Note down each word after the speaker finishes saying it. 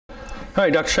All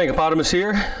right, Dr. Shankopotamus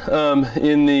here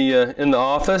in the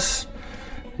office.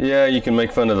 Yeah, you can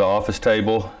make fun of the office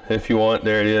table if you want.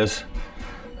 There it is.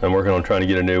 I'm working on trying to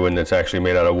get a new one that's actually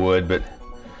made out of wood, but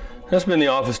that's been the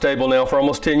office table now for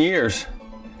almost 10 years.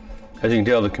 As you can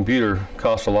tell, the computer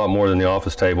costs a lot more than the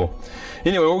office table.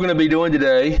 Anyway, what we're going to be doing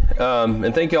today,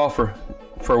 and thank you all for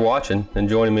watching and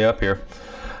joining me up here.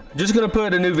 Just going to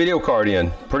put a new video card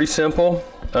in. Pretty simple.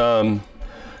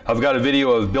 I've got a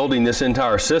video of building this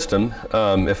entire system.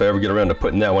 If I ever get around to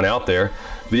putting that one out there,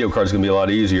 video card is going to be a lot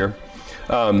easier.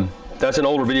 That's an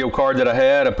older video card that I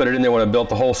had. I put it in there when I built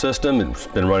the whole system. It's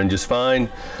been running just fine.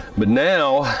 But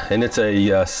now, and it's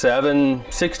a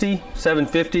 760,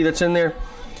 750 that's in there.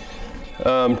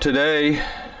 Today,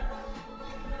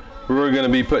 we're going to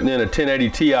be putting in a 1080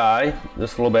 Ti,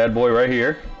 this little bad boy right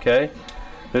here. Okay,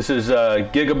 this is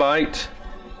Gigabyte.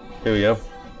 Here we go.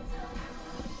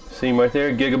 See him right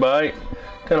there, Gigabyte.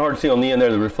 Kind of hard to see on the end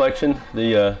there, the reflection.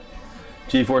 The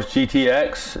GeForce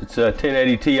GTX. It's a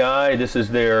 1080 Ti. This is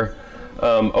their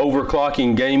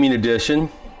overclocking gaming edition.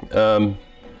 I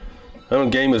don't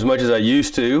game as much as I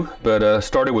used to, but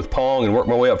started with Pong and worked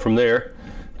my way up from there.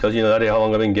 Tells you that how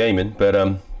long I've been gaming, but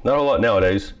not a lot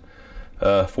nowadays.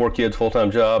 4 kids,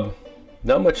 full-time job,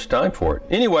 not much time for it.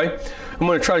 Anyway, I'm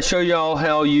going to try to show y'all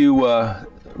how you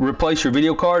replace your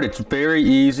video card. It's very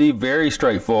easy, very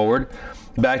straightforward.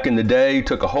 Back in the day,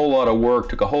 took a whole lot of work,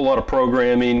 took a whole lot of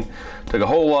programming, took a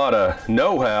whole lot of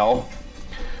know-how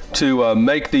to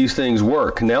make these things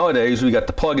work. Nowadays, we got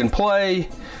the plug and play.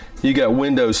 You got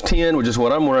Windows 10, which is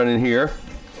what I'm running here,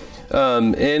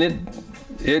 and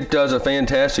it does a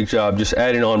fantastic job just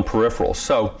adding on peripherals.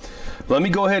 So let me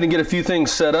go ahead and get a few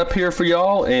things set up here for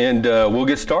y'all, and we'll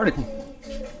get started.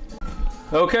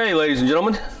 Okay, ladies and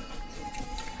gentlemen.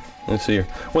 Let's see here.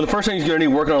 Well, the first thing you're going to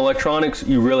need working on electronics,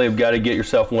 you really have got to get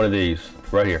yourself one of these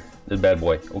right here, this bad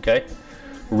boy, okay?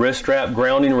 Wrist strap,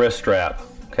 grounding wrist strap,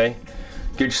 okay?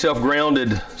 Get yourself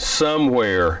grounded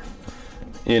somewhere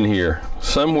in here,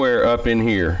 somewhere up in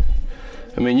here.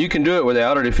 I mean, you can do it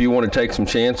without it if you want to take some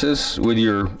chances with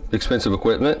your expensive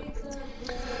equipment.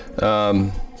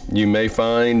 You may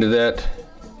find that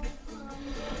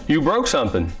you broke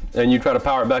something and you try to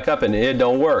power it back up and it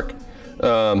don't work.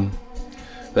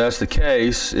 That's the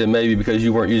case, it may be because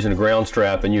you weren't using a ground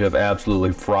strap and you have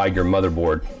absolutely fried your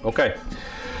motherboard. Okay,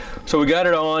 so we got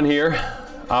it on here.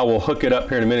 I will hook it up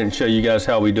here in a minute and show you guys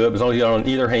how we do it. As long as you got it on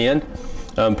either hand,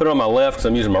 put it on my left because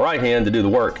I'm using my right hand to do the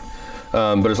work.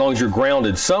 But as long as you're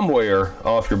grounded somewhere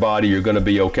off your body, you're going to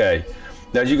be okay.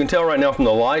 Now, as you can tell right now from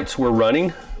the lights, we're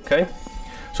running. Okay,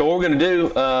 so what we're going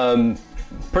to do,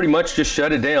 pretty much just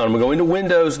shut it down. I'm going to go into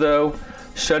Windows though,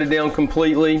 shut it down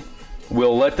completely.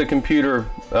 We'll let the computer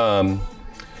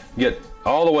get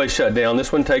all the way shut down.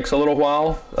 This one takes a little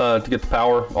while to get the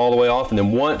power all the way off, and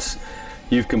then once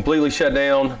you've completely shut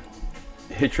down,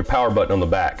 hit your power button on the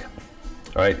back.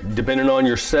 All right, depending on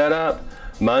your setup,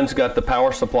 mine's got the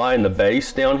power supply in the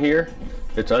base down here.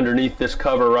 It's underneath this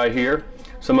cover right here.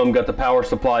 Some of them got the power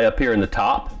supply up here in the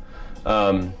top,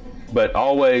 but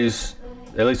always,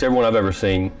 at least everyone I've ever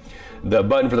seen, the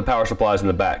button for the power supply is in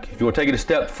the back. If you want to take it a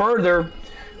step further,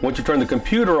 once you turn the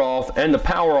computer off and the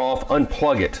power off,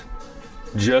 unplug it,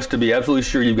 just to be absolutely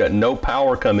sure you've got no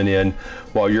power coming in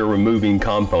while you're removing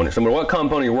components. No matter what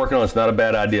component you're working on, it's not a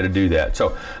bad idea to do that.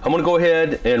 So I'm going to go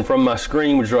ahead and from my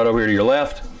screen, which is right over here to your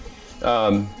left,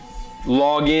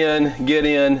 log in, get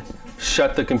in,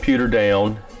 shut the computer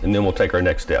down, and then we'll take our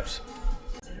next steps.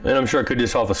 And I'm sure I could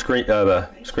just off a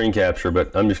screen capture,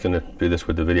 but I'm just going to do this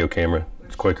with the video camera.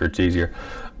 It's quicker, it's easier.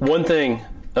 One thing,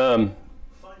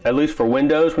 at least for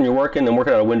Windows, when you're working, I'm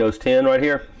working on a Windows 10 right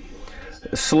here.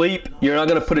 Sleep, you're not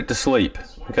going to put it to sleep.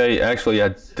 Okay, actually,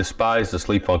 I despise the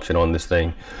sleep function on this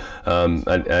thing.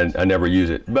 I never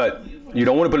use it, but you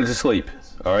don't want to put it to sleep.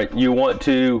 All right, you want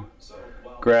to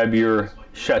grab your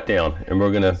shutdown, and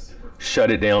we're going to shut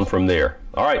it down from there.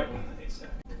 All right.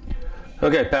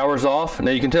 Okay, power's off. Now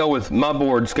you can tell with my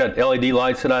board, it's got LED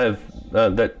lights that I have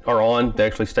that are on. They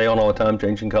actually stay on all the time,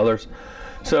 changing colors.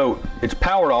 So it's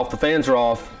powered off, the fans are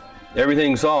off,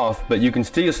 everything's off, but you can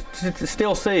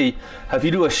still see, if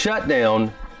you do a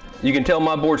shutdown, you can tell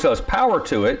my board still has power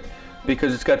to it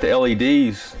because it's got the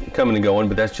LEDs coming and going,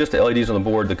 but that's just the LEDs on the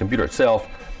board, the computer itself,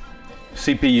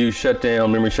 CPU shut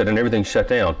down, memory shut down, everything's shut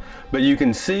down. But you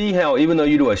can see how even though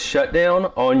you do a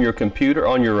shutdown on your computer,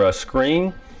 on your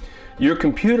screen, your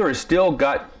computer has still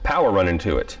got power running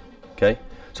to it, okay?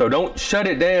 So don't shut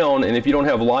it down, and if you don't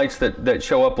have lights that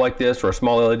show up like this or a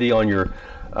small LED on your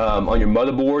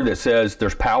motherboard that says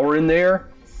there's power in there,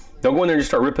 don't go in there and just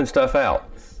start ripping stuff out.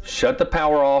 Shut the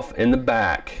power off in the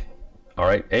back, all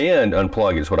right? And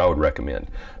unplug is what I would recommend.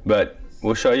 But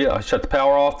we'll show you. I shut the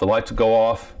power off, the lights will go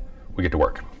off, we get to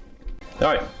work. All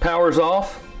right, power's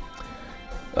off.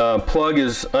 Plug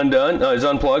is undone, is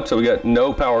unplugged, so we got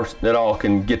no power at all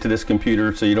can get to this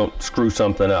computer, so you don't screw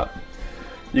something up.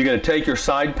 You're going to take your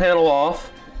side panel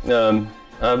off.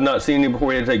 I've not seen any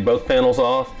before you had to take both panels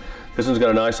off. This one's got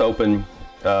a nice open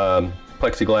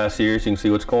plexiglass here, so you can see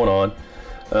what's going on.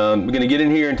 We're going to get in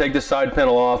here and take this side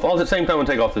panel off. All at the same time, I'm going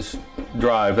to take off this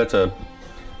drive. That's a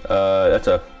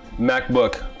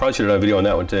MacBook. Probably should have done a video on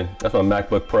that one too. That's my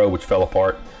MacBook Pro, which fell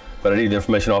apart. But I need the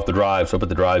information off the drive, so I put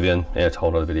the drive in, and it's a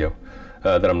whole other video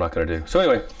that I'm not going to do. So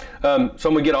anyway, so I'm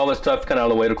going to get all this stuff kind of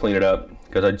out of the way to clean it up,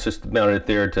 because I just mounted it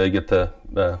there to get to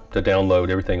download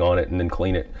everything on it and then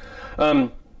clean it.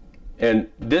 And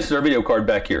this is our video card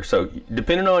back here. So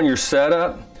depending on your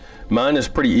setup, mine is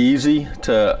pretty easy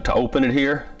to open it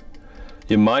here.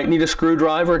 You might need a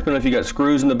screwdriver, depending if you got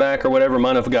screws in the back or whatever.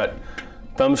 Mine have got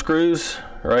thumb screws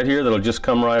right here that'll just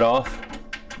come right off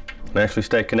and actually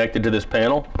stay connected to this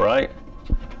panel, right?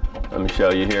 Let me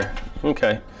show you here.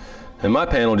 Okay. And my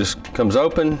panel just comes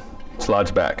open,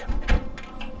 slides back.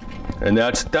 And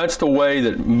that's the way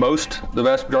that the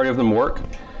vast majority of them work.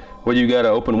 Whether you got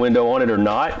an open window on it or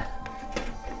not,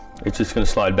 it's just gonna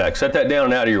slide back. Set that down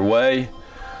and out of your way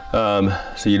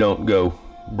so you don't go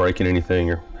breaking anything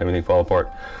or have anything fall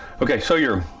apart. Okay, so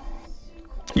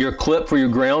your clip for your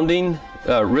grounding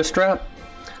wrist strap,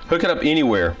 hook it up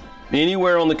anywhere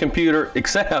on the computer,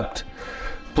 except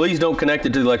please don't connect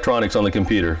it to the electronics on the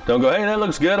computer. Don't go, hey, that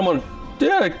looks good, I'm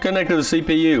gonna connect to the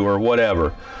CPU or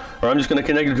whatever. Or I'm just gonna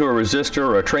connect it to a resistor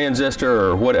or a transistor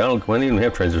or what. I don't even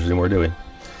have transistors anymore, do we?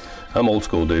 I'm old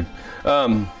school, dude.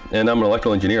 And I'm an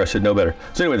electrical engineer, I should know better.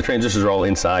 So anyway, the transistors are all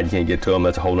inside, you can't get to them,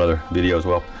 that's a whole nother video as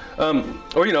well.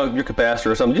 Or you know, your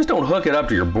capacitor or something, just don't hook it up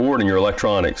to your board and your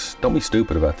electronics. Don't be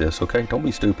stupid about this, okay? Don't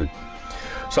be stupid.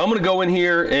 So I'm gonna go in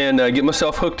here and get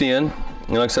myself hooked in.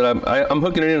 And like I said, I'm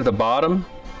hooking it in at the bottom.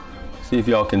 See if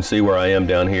y'all can see where I am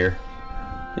down here.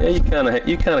 Yeah, you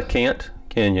kinda can't,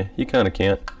 can you? You kinda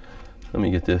can't. Let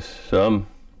me get this. So I'm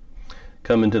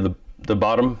coming to the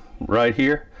bottom right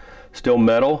here. Still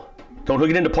metal. Don't hook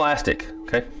it into plastic,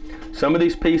 okay? Some of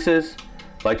these pieces,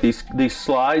 like these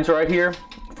slides right here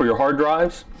for your hard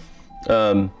drives,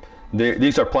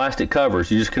 these are plastic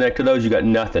covers. You just connect to those, you got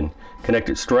nothing. Connect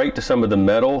it straight to some of the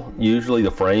metal. Usually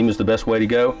the frame is the best way to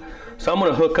go. So I'm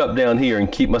gonna hook up down here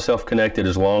and keep myself connected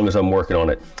as long as I'm working on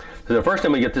it. So the first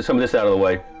time we get some of this out of the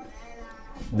way,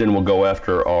 then we'll go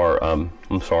after our, I'm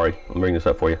sorry, I'll bring this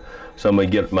up for you. So I'm gonna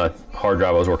get my hard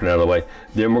drive I was working out of the way.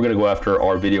 Then we're gonna go after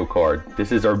our video card.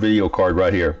 This is our video card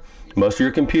right here. Most of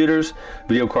your computers,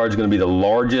 video card is gonna be the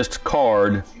largest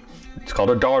card. It's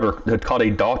called a daughter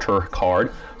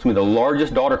card. It's gonna be the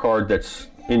largest daughter card that's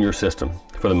in your system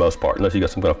for the most part, unless you got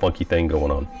some kind of funky thing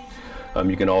going on.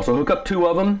 You can also hook up 2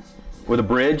 of them with a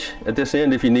bridge at this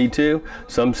end if you need to.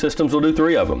 Some systems will do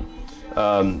 3 of them.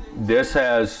 This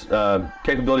has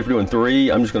capability for doing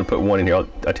 3. I'm just going to put 1 in here. A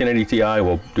 1080 Ti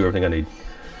will do everything I need.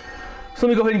 So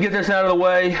let me go ahead and get this out of the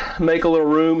way, make a little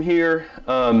room here,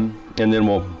 and then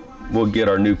we'll get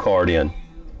our new card in.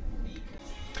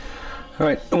 All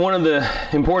right, one of the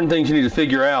important things you need to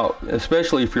figure out,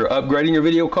 especially if you're upgrading your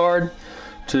video card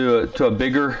to a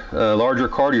bigger, larger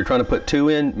card, you're trying to put 2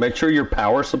 in, make sure your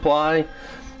power supply,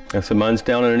 so mine's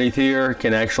down underneath here,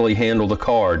 can actually handle the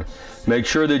card. Make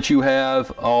sure that you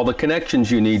have all the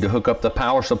connections you need to hook up the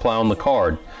power supply on the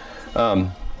card.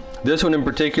 This one in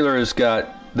particular has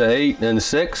got the 8 and the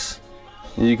 6.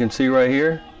 You can see right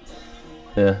here.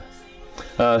 Yeah.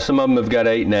 Some of them have got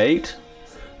 8 and 8.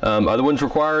 Other ones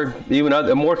require even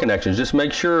more connections. Just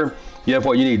make sure you have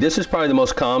what you need. This is probably the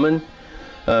most common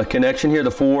connection here,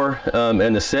 the 4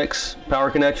 and the 6 power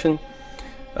connection.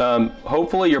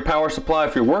 Hopefully your power supply,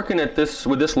 if you're working at this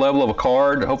with this level of a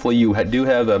card, hopefully you do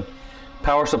have a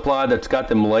power supply that's got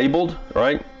them labeled,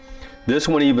 right? This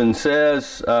one even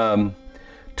says 2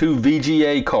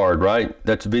 VGA card, right?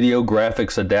 That's video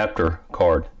graphics adapter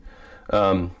card.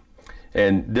 And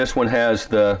this one has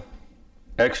the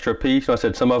extra piece. I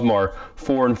said some of them are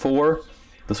 4 and 4.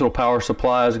 This little power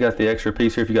supply has got the extra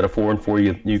piece here. If you got a 4 and 4,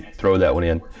 you throw that one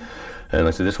in. And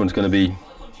like I said, this one's going to be,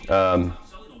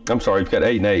 I'm sorry, you've got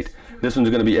 8 and 8. This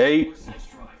one's going to be 8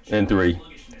 and 3.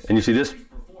 And you see this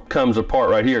comes apart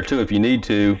right here too if you need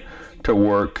to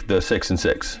work the 6 and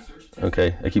 6.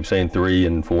 Okay, I keep saying 3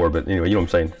 and 4, but anyway, you know what I'm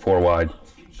saying, 4 wide.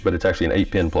 But it's actually an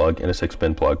 8-pin plug and a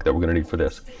 6-pin plug that we're going to need for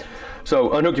this.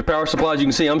 So unhook your power supply. As you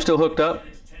can see, I'm still hooked up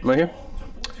right here.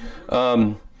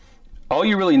 All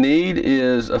you really need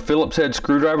is a Phillips head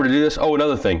screwdriver to do this. Oh,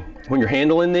 another thing, when you're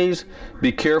handling these,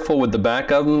 be careful with the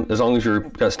back of them, as long as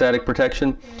you've got static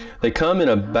protection. They come in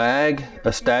a bag,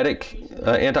 a static,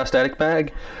 anti-static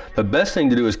bag. The best thing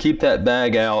to do is keep that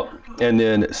bag out and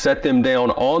then set them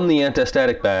down on the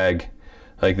anti-static bag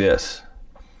like this.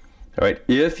 All right,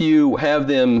 if you have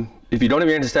them, if you don't have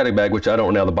your anti-static bag, which I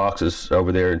don't now, the box is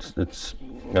over there, it's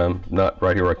not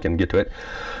right here where I can get to it,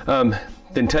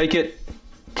 then take it,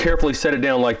 carefully set it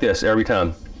down like this every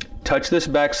time. Touch this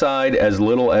backside as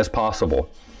little as possible.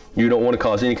 You don't want to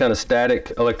cause any kind of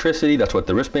static electricity. That's what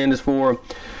the wristband is for.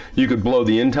 You could blow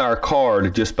the entire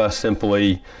card just by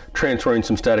simply transferring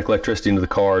some static electricity into the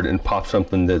card and pop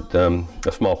something that,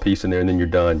 a small piece in there, and then you're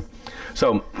done.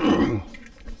 So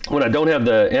when I don't have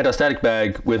the anti-static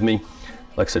bag with me,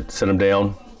 like I said, set them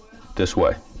down this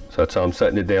way. So that's how I'm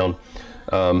setting it down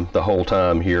the whole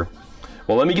time here.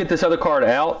 Well, let me get this other card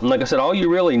out. And like I said, all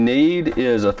you really need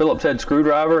is a Phillips head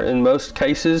screwdriver in most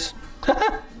cases.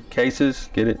 Cases,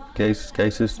 get it?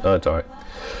 Cases. Oh, it's all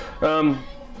right.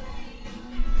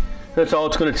 That's all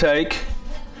it's going to take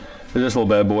for this little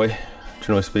bad boy,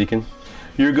 generally speaking.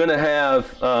 You're going to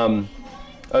have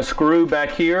a screw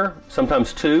back here,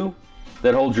 sometimes two,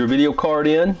 that holds your video card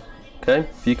in. Okay,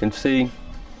 if you can see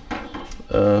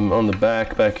on the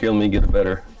back here, let me get a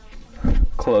better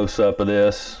close-up of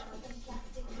this.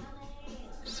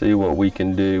 See what we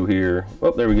can do here. Oh,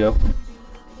 there we go.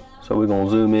 So we're going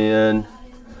to zoom in.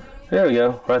 There we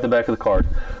go, right at the back of the card.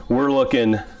 We're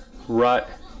looking right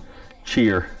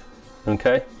here.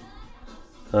 Okay,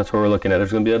 that's what we're looking at.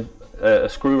 There's going to be a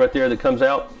screw right there that comes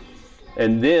out,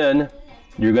 and then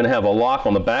you're going to have a lock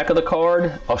on the back of the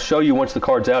card. I'll show you once the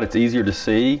card's out. It's easier to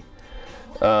see.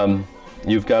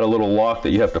 You've got a little lock that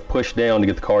you have to push down to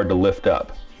get the card to lift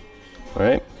up. All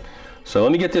right. So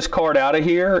let me get this card out of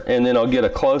here, and then I'll get a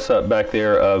close-up back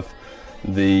there of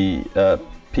the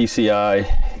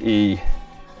PCIe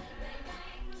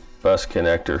bus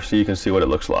connector, so you can see what it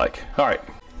looks like. All right.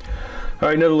 All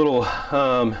right, another little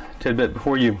tidbit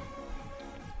before you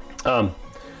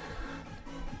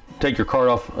take your card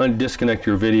off, disconnect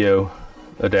your video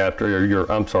adapter,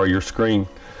 or your screen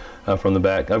from the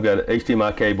back. I've got an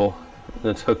HDMI cable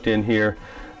that's hooked in here.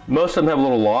 Most of them have a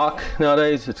little lock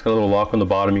nowadays. It's got a little lock on the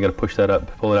bottom. You got to push that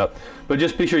up, pull it out. But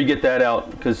just be sure you get that out,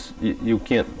 because you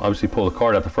can't obviously pull the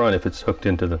card out the front if it's hooked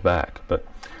into the back. But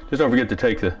just don't forget to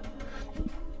take the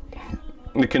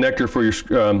connector for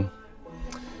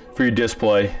your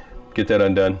display. Get that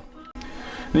undone.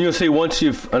 Then you'll see once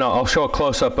and I'll show a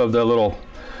close-up of the little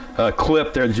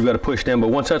clip there that you've got to push down. But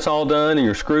once that's all done and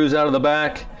your screws out of the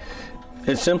back,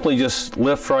 it simply just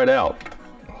lifts right out.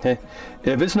 Okay.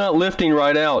 If it's not lifting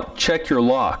right out, check your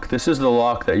lock. This is the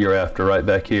lock that you're after right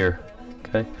back here.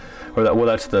 Okay, or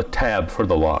that's the tab for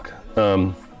the lock.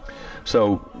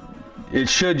 So it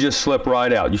should just slip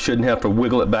right out. You shouldn't have to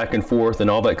wiggle it back and forth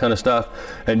and all that kind of stuff.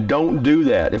 And don't do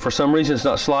that. If for some reason it's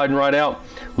not sliding right out,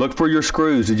 look for your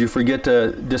screws. Did you forget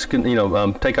to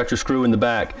take out your screw in the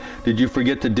back? Did you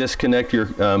forget to disconnect your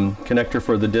connector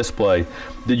for the display?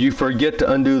 Did you forget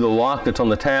to undo the lock that's on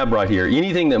the tab right here?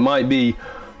 Anything that might be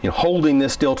holding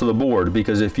this still to the board,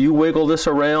 because if you wiggle this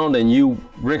around and you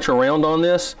wrench around on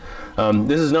this,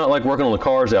 this is not like working on the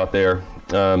cars out there.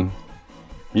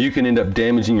 You can end up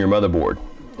damaging your motherboard,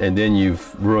 and then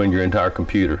you've ruined your entire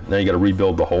computer. Now you got to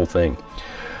rebuild the whole thing.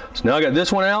 So now I got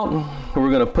this one out.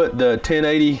 We're going to put the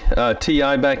 1080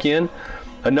 Ti back in.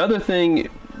 Another thing,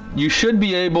 you should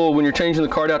be able, when you're changing the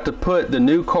card out, to put the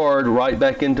new card right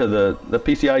back into the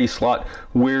PCIe slot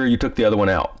where you took the other one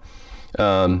out.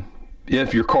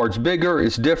 If your card's bigger,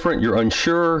 it's different, you're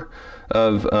unsure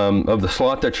of the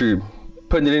slot that you're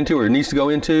putting it into or it needs to go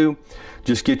into,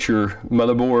 just get your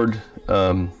motherboard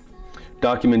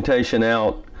documentation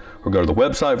out, or go to the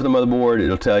website for the motherboard.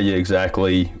 It'll tell you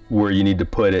exactly where you need to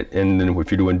put it, and then if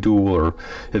you're doing dual, or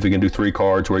if you can do 3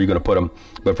 cards, where you're going to put them.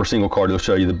 But for single card, it'll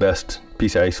show you the best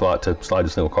PCIe slot to slide the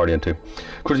single card into.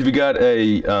 Of course, if you got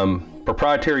a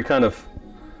proprietary kind of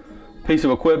piece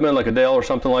of equipment like a Dell or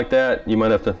something like that, you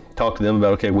might have to talk to them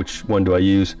about, okay, which one do I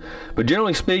use? But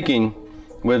generally speaking,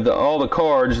 with all the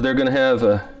cards, they're going to have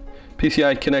a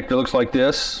PCI connector that looks like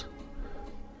this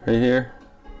right here.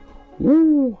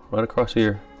 Woo, right across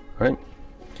here. All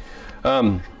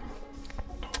right.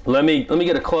 Let me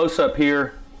get a close-up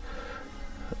here,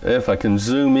 if I can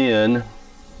zoom in,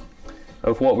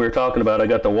 of what we were talking about. I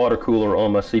got the water cooler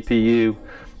on my CPU.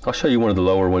 I'll show you one of the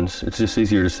lower ones. It's just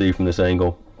easier to see from this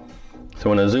angle. So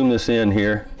when I zoom this in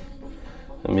here,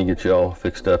 let me get you all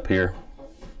fixed up here.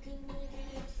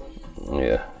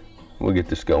 Yeah, we'll get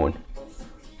this going.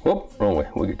 Whoop, wrong way.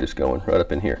 We'll get this going right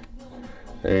up in here.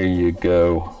 There you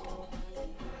go.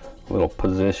 Little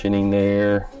positioning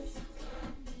there.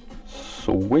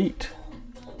 Sweet.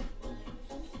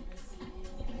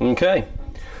 Okay,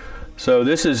 so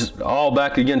this is all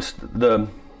back against the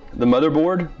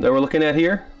motherboard that we're looking at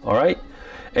here. All right,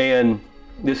 and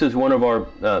this is one of our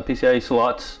PCIe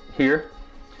slots here,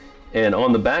 and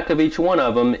on the back of each one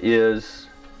of them is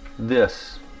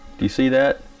this. Do you see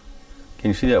that?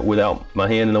 Can you see that without my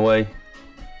hand in the way?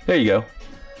 There you go.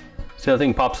 See how the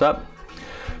thing pops up?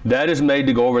 That is made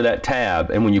to go over that tab,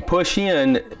 and when you push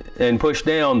in and push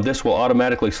down, this will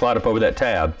automatically slide up over that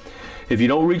tab. If you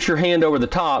don't reach your hand over the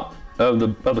top of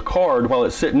the card while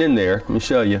it's sitting in there, let me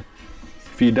show you.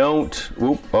 If you don't,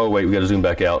 whoop, oh wait, we got to zoom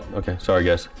back out. Okay, sorry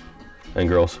guys and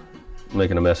girls, I'm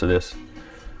making a mess of this.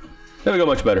 There we go,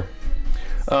 much better.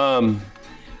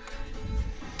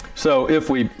 So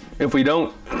if we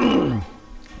don't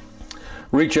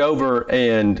reach over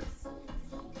and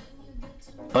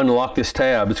unlock this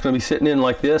tab, it's going to be sitting in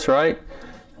like this, right?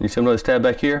 You see this tab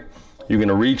back here? You're going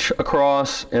to reach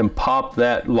across and pop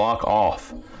that lock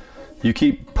off. You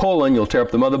keep pulling, you'll tear up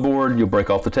the motherboard, you'll break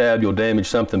off the tab, you'll damage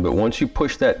something, but once you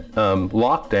push that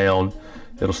lock down,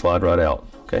 it'll slide right out,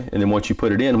 okay? And then once you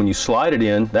put it in, when you slide it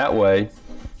in that way,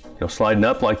 sliding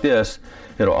up like this,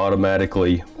 it'll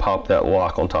automatically pop that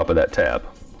lock on top of that tab,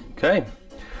 okay?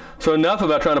 So enough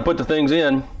about trying to put the things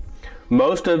in.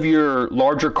 Most of your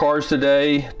larger cards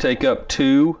today take up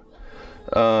two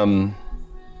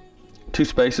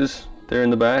spaces there in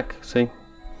the back. See,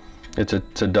 it's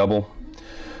a double.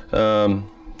 So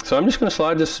I'm just going to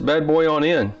slide this bad boy on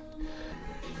in.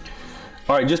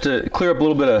 All right, just to clear up a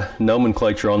little bit of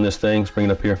nomenclature on this thing, let's bring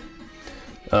it up here.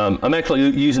 I'm actually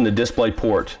using the display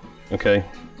port. Okay,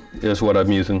 is what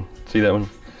I'm using. See that one?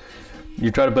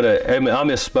 You try to put I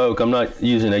misspoke. I'm not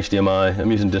using HDMI.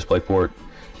 I'm using display port.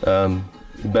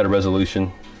 Better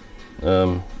resolution,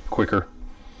 quicker.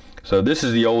 So this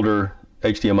is the older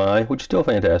HDMI, which is still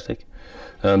fantastic.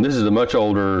 This is a much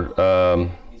older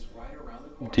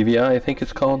DVI, I think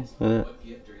it's called. All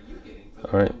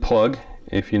right, plug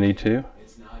if you need to.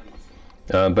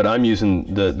 But I'm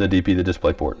using the DP, the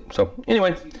display port. So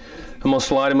anyway, I'm gonna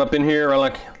slide him up in here. I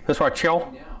like this right,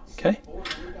 chill. Okay,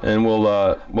 and we'll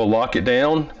lock it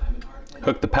down,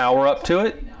 hook the power up to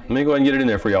it. Let me go ahead and get it in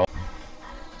there for y'all.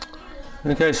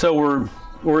 Okay, so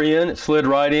we're in. It slid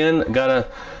right in.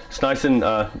 It's nice and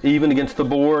even against the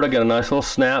board. I got a nice little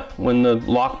snap when the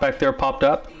lock back there popped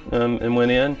up and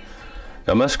went in.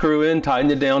 Got my screw in,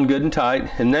 tightened it down good and tight,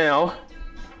 and now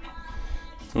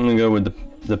I'm gonna go with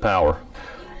the power.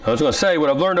 I was gonna say,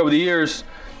 what I've learned over the years,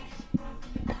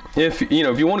 if you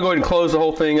want to go ahead and close the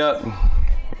whole thing up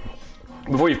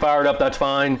before you fire it up, that's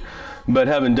fine. But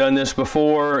having done this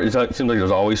before, it seems like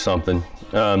there's always something.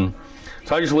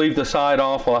 So I just leave the side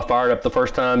off while I fire it up the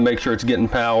first time, make sure it's getting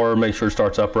power, make sure it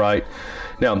starts up right.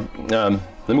 Now, let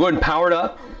me go ahead and power it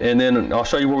up, and then I'll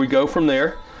show you where we go from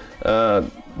there.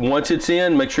 Once it's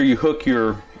in, make sure you hook if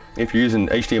you're using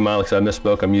HDMI, like I said, I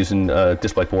misspoke, I'm using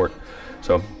DisplayPort.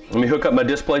 So let me hook up my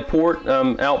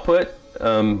DisplayPort output,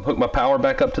 hook my power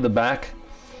back up to the back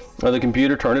of the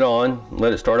computer, turn it on,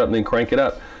 let it start up, and then crank it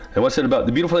up. And what's it about?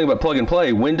 The beautiful thing about plug and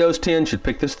play, Windows 10 should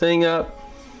pick this thing up.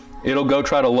 It'll go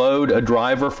try to load a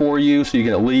driver for you so you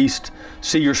can at least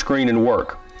see your screen and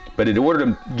work. But in order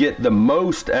to get the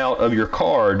most out of your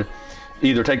card,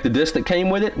 either take the disk that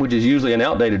came with it, which is usually an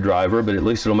outdated driver, but at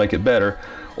least it'll make it better,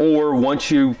 or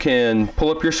once you can pull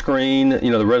up your screen,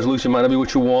 the resolution might not be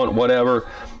what you want, whatever,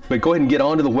 but go ahead and get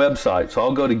onto the website. So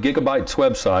I'll go to Gigabyte's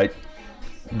website.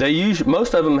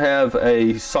 Most of them have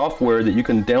a software that you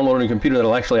can download on your computer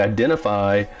that'll actually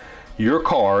identify your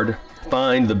card,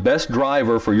 find the best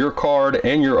driver for your card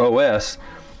and your OS,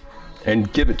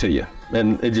 and give it to you.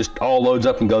 And it just all loads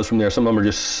up and goes from there. Some of them are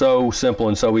just so simple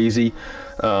and so easy.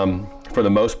 For the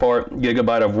most part,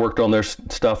 Gigabyte, I've worked on their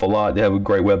stuff a lot. They have a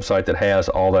great website that has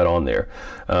all that on there.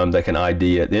 That can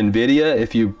ID it. NVIDIA,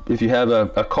 if you have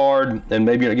a card and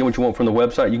maybe you're not getting what you want from the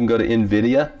website, you can go to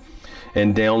NVIDIA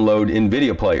and download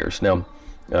NVIDIA players. Now,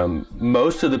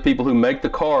 most of the people who make the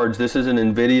cards, this is an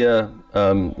NVIDIA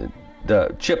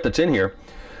the chip that's in here.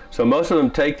 So most of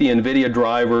them take the NVIDIA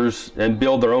drivers and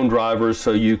build their own drivers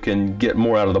so you can get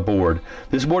more out of the board.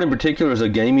 This board in particular is a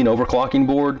gaming overclocking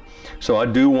board, so I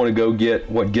do want to go get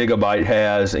what Gigabyte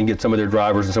has and get some of their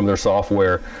drivers and some of their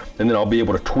software, and then I'll be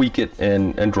able to tweak it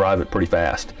and drive it pretty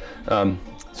fast. So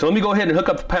let me go ahead and hook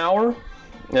up the power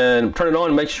and turn it on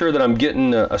and make sure that I'm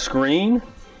getting a screen,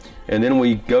 and then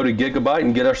we go to Gigabyte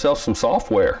and get ourselves some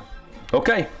software.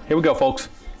 Okay, here we go, folks.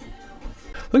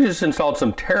 Look, I just installed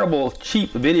some terrible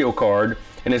cheap video card,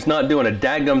 and it's not doing a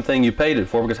daggum thing you paid it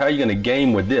for, because how are you going to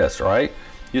game with this, right?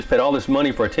 You just paid all this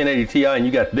money for a 1080 Ti and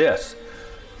you got this.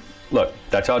 look,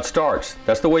 that's how it starts.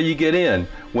 That's the way you get in.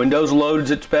 Windows loads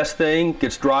its best thing,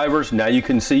 gets drivers. Now you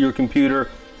can see your computer.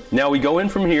 Now we go in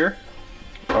from here.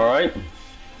 All right.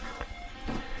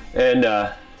 And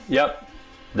yep,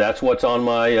 that's what's on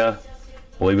my,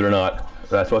 believe it or not,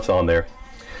 that's what's on there.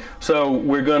 So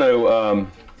we're going to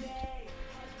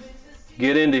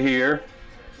get into here.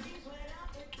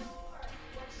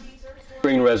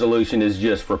 Screen resolution is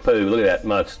just for poo. Look at that,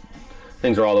 my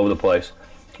things are all over the place.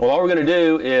 Well, all we're going to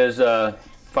do is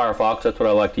Firefox. That's what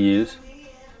I like to use.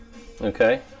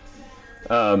 Okay.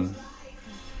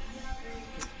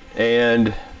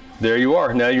 And there you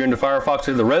are. Now you're into Firefox.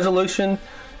 The resolution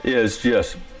is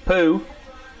just poo,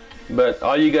 but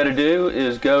all you got to do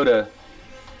is go to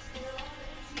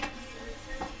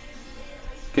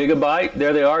Gigabyte.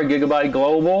 There they are, Gigabyte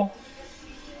Global.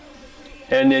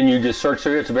 And then you just search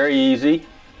through. It's very easy.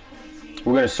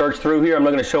 We're going to search through here. I'm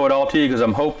not going to show it all to you because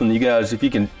I'm hoping you guys, if you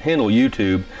can handle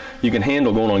YouTube, you can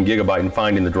handle going on Gigabyte and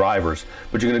finding the drivers.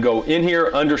 But you're going to go in here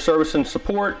under Service and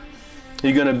Support.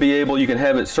 You're going to be able, you can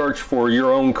have it search for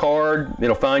your own card.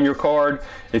 It'll find your card.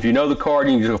 If you know the card,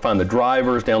 you can just go find the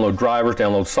drivers,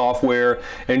 download software,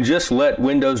 and just let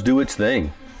Windows do its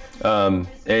thing. And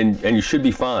you should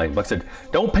be fine. Like I said,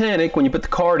 don't panic when you put the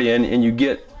card in and you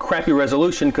get crappy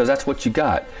resolution, because that's what you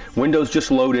got. Windows just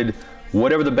loaded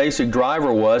whatever the basic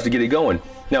driver was to get it going.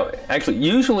 Now, actually,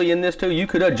 usually in this too, you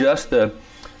could adjust the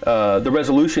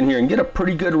resolution here and get a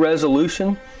pretty good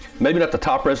resolution. Maybe not the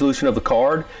top resolution of the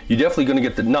card. You're definitely going to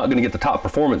get not going to get the top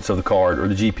performance of the card or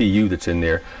the GPU that's in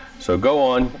there. So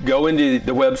go into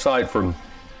the website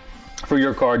for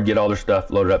your card, get all their stuff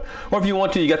loaded up. Or if you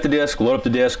want to, you got the disk, load up the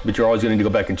disk, but you're always going to need to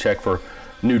go back and check for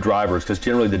new drivers, because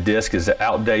generally the disk is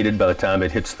outdated by the time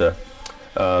it hits the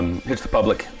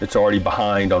public. It's already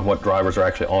behind on what drivers are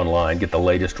actually online. Get the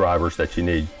latest drivers that you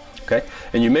need. Okay,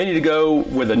 and you may need to go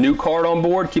with a new card on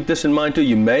board. Keep this in mind too.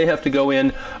 You may have to go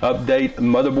in, update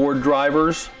motherboard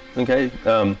drivers. Okay,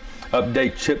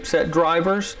 update chipset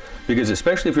drivers, because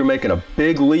especially if you're making a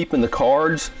big leap in the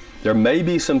cards, there may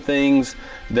be some things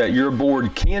that your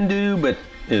board can do but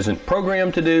isn't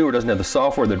programmed to do, or doesn't have the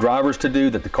software, the drivers to do,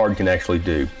 that the card can actually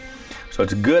do. So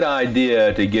it's a good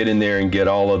idea to get in there and get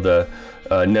all of the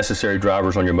necessary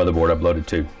drivers on your motherboard uploaded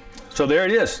too. So there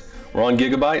it is. We're on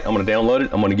Gigabyte. I'm going to download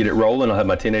it. I'm going to get it rolling. I'll have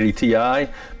my 1080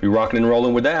 Ti. Be rocking and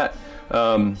rolling with that.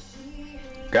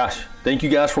 Gosh, thank you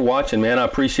guys for watching, man. I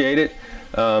appreciate it.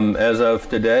 As of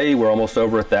today, we're almost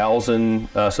over 1,000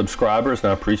 subscribers,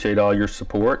 and I appreciate all your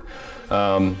support.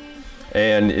 And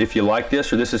if you like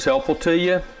this or this is helpful to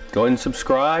you, go ahead and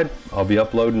subscribe. I'll be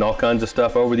uploading all kinds of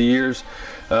stuff over the years,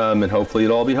 and hopefully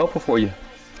it'll all be helpful for you.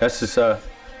 That's just Dr.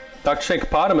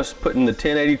 Shankopotamus putting the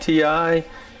 1080 Ti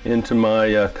into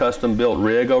my custom built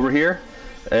rig over here,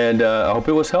 and I hope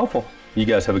it was helpful. You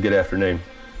guys have a good afternoon.